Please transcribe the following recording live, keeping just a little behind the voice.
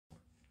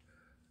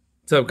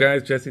What's up,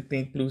 guys? Jesse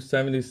Think Blue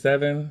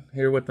 77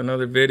 here with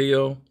another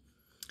video.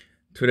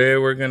 Today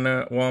I'm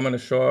gonna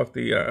show off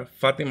the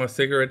Fatima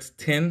cigarettes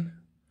tin,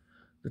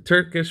 the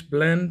Turkish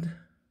blend.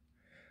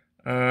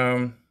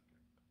 Fan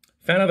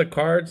of the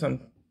cards.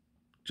 I'm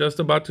just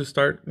about to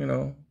start,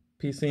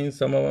 piecing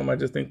some of them. I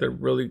just think they're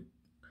really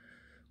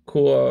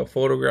cool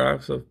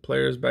photographs of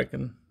players back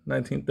in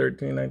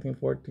 1913,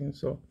 1914.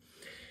 So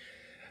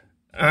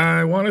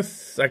I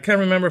can't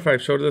remember if I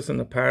showed this in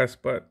the past,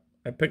 but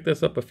I picked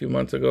this up a few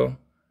months ago.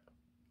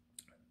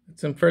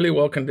 It's in fairly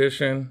well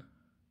condition.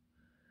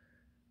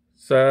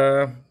 It's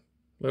a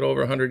little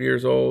over 100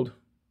 years old,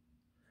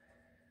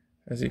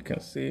 as you can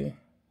see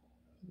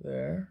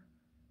there.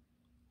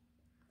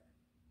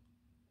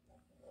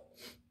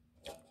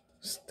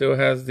 Still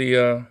has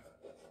the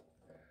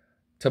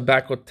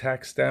tobacco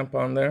tax stamp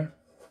on there.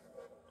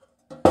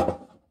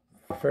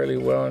 Fairly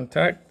well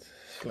intact.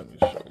 Let me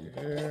show you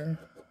here.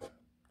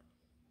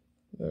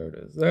 There it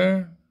is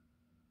there.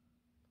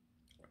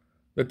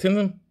 The tin's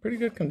in pretty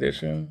good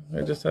condition.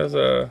 It just has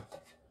a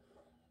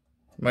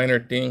minor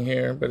ding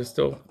here, but it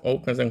still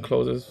opens and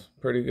closes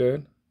pretty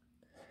good.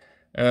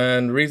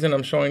 And the reason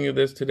I'm showing you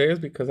this today is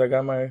because I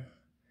got my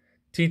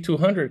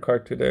T200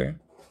 card today,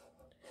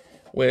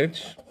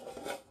 which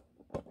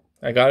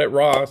I got it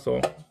raw, so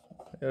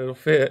it'll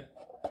fit.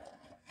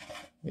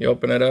 You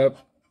open it up,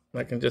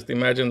 I can just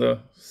imagine the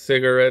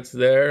cigarettes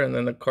there, and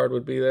then the card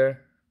would be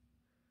there.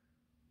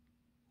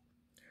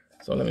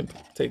 So let me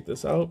take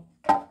this out.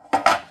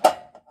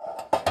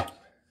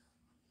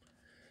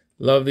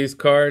 Love these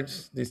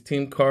cards, these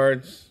team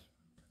cards.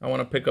 I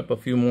want to pick up a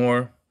few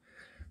more.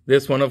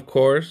 This one, of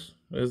course,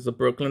 is the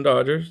Brooklyn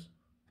Dodgers,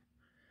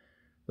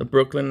 the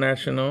Brooklyn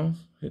Nationals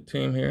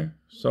team here.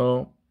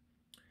 So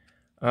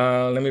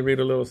let me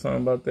read a little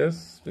something about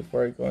this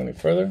before I go any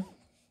further.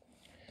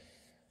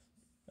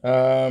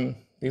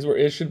 These were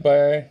issued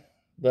by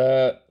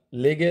the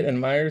Liggett and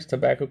Myers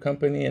Tobacco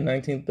Company in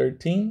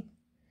 1913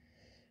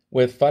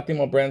 with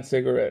Fatima brand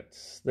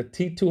cigarettes. The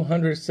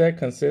T200 set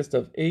consists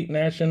of 8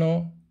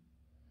 national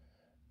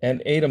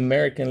and 8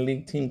 American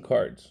League team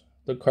cards.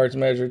 The cards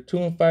measure 2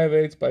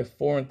 5/8 by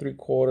 4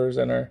 3/4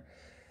 and are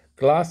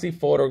glossy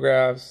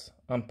photographs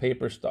on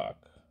paper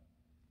stock.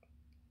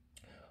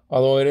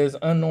 Although it is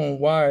unknown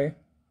why,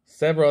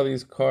 several of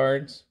these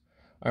cards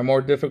are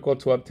more difficult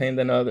to obtain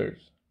than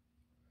others.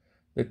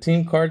 The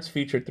team cards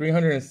feature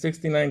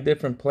 369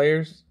 different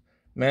players,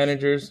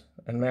 managers,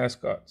 and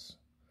mascots.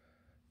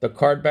 The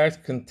card backs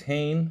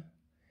contain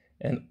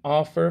an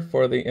offer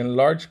for the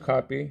enlarged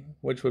copy,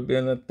 which would be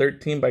in a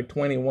 13 by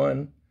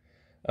 21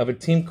 of a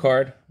team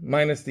card,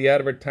 minus the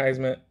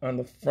advertisement on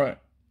the front,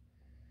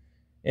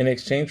 in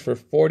exchange for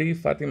 40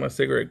 Fatima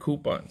cigarette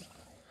coupons.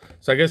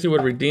 So I guess you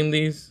would redeem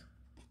these.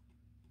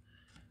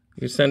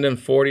 You send in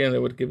 40 and they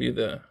would give you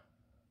the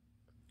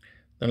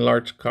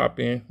enlarged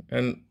copy.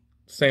 And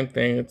same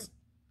thing, it's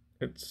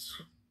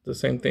the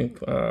same thing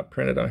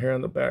printed on here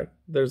on the back.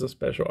 There's a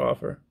special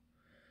offer.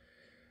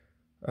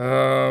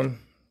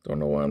 Don't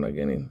know why I'm not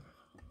getting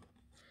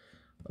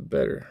a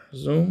better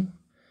zoom.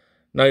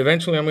 Now,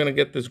 eventually, I'm going to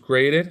get this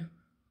graded.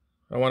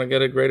 I want to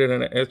get it graded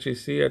in an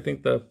SGC. I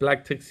think the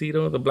black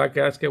tuxedo, the black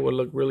gasket would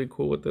look really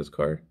cool with this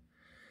card.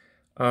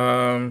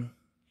 It's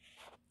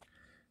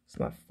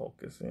not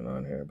focusing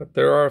on here, but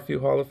there are a few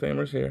Hall of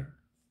Famers here.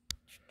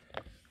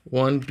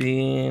 One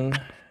being,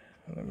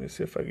 let me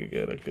see if I could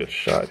get a good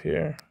shot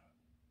here.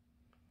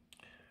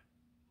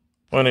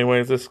 Well,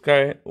 anyways, this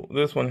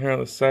one here on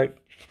the second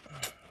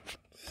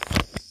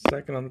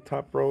on the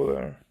top row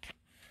there.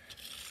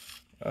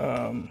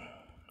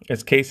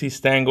 It's Casey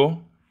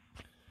Stengel.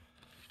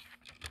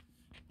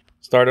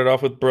 Started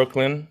off with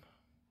Brooklyn.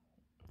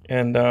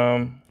 And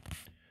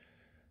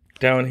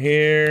down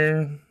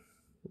here,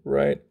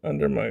 right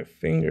under my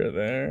finger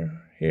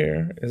there,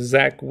 here is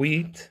Zach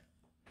Wheat,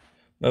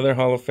 another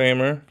Hall of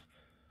Famer.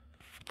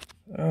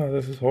 Oh,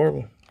 this is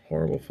horrible.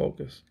 Horrible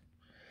focus.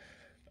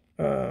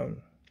 Let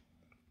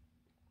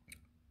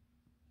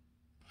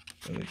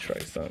me try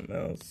something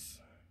else.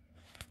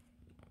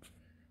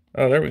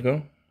 Oh, there we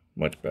go.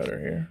 Much better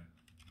here.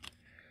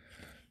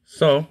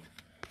 So,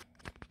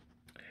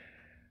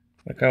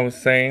 like I was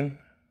saying,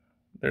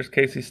 there's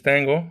Casey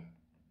Stengel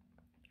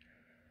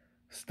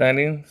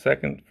standing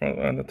second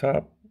on the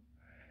top.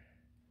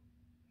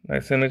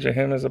 Nice image of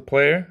him as a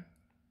player.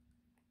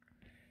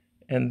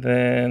 And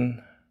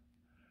then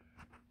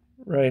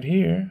right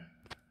here,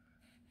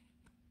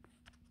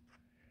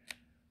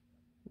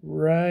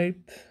 right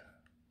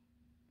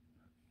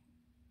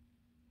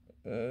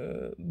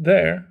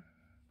there,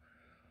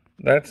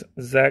 that's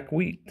Zach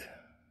Wheat.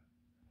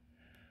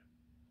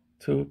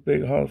 2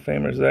 big Hall of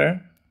Famers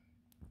there.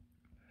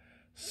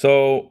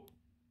 So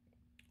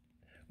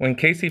when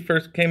Casey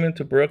first came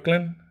into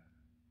Brooklyn,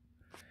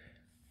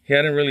 he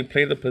hadn't really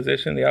played the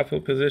position, the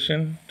outfield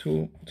position,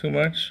 too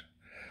much.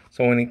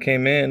 So when he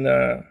came in,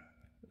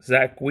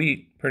 Zach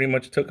Wheat pretty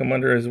much took him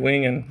under his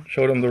wing and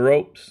showed him the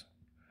ropes.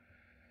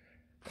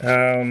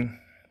 So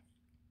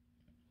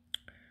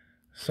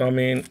I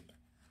mean,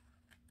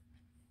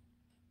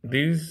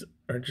 these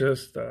are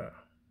just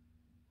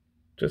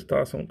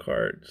awesome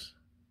cards.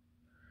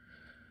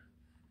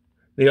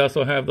 They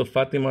also have the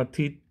Fatima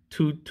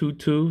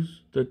T222s,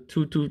 the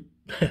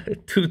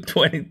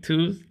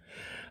 222s.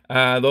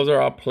 Those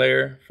are all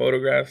player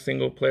photographs,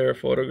 single player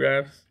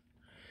photographs.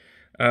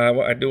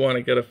 I do want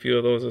to get a few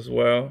of those as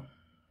well.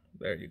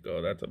 There you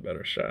go. That's a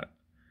better shot.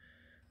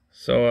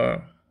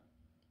 So,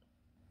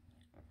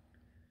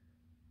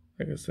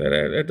 like I said,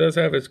 it does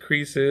have its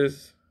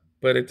creases,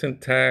 but it's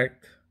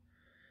intact.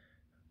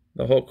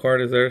 The whole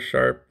card is there,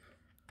 sharp.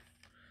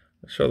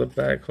 I'll show the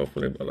back.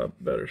 Hopefully, a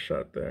lot better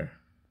shot there.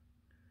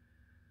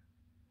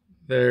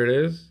 There it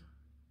is.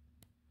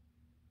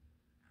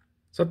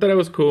 So I thought it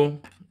was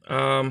cool.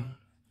 Not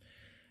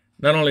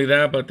only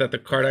that, but that the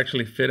card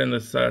actually fit in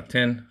this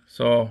tin.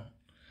 So,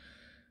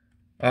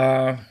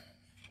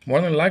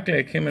 more than likely,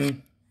 it came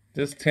in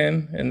this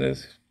tin and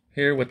this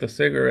here with the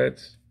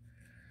cigarettes.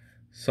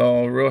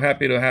 So, real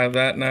happy to have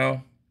that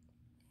now.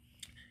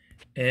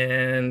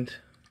 And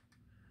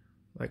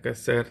like I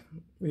said,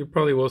 you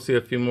probably will see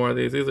a few more of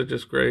these. These are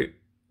just great.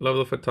 Love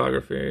the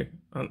photography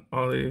on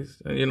all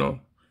these. And, you know,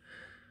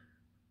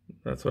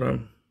 that's what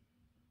I'm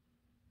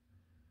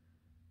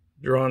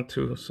drawn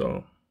to.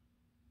 So,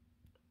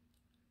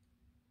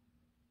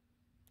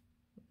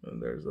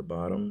 and there's the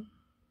bottom.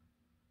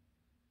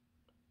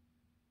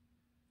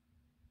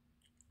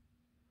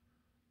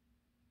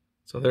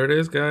 So there it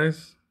is,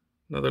 guys.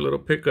 Another little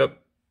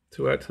pickup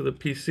to add to the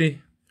PC.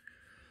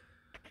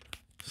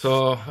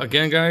 So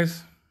again,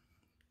 guys,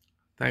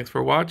 thanks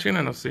for watching,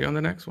 and I'll see you on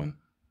the next one.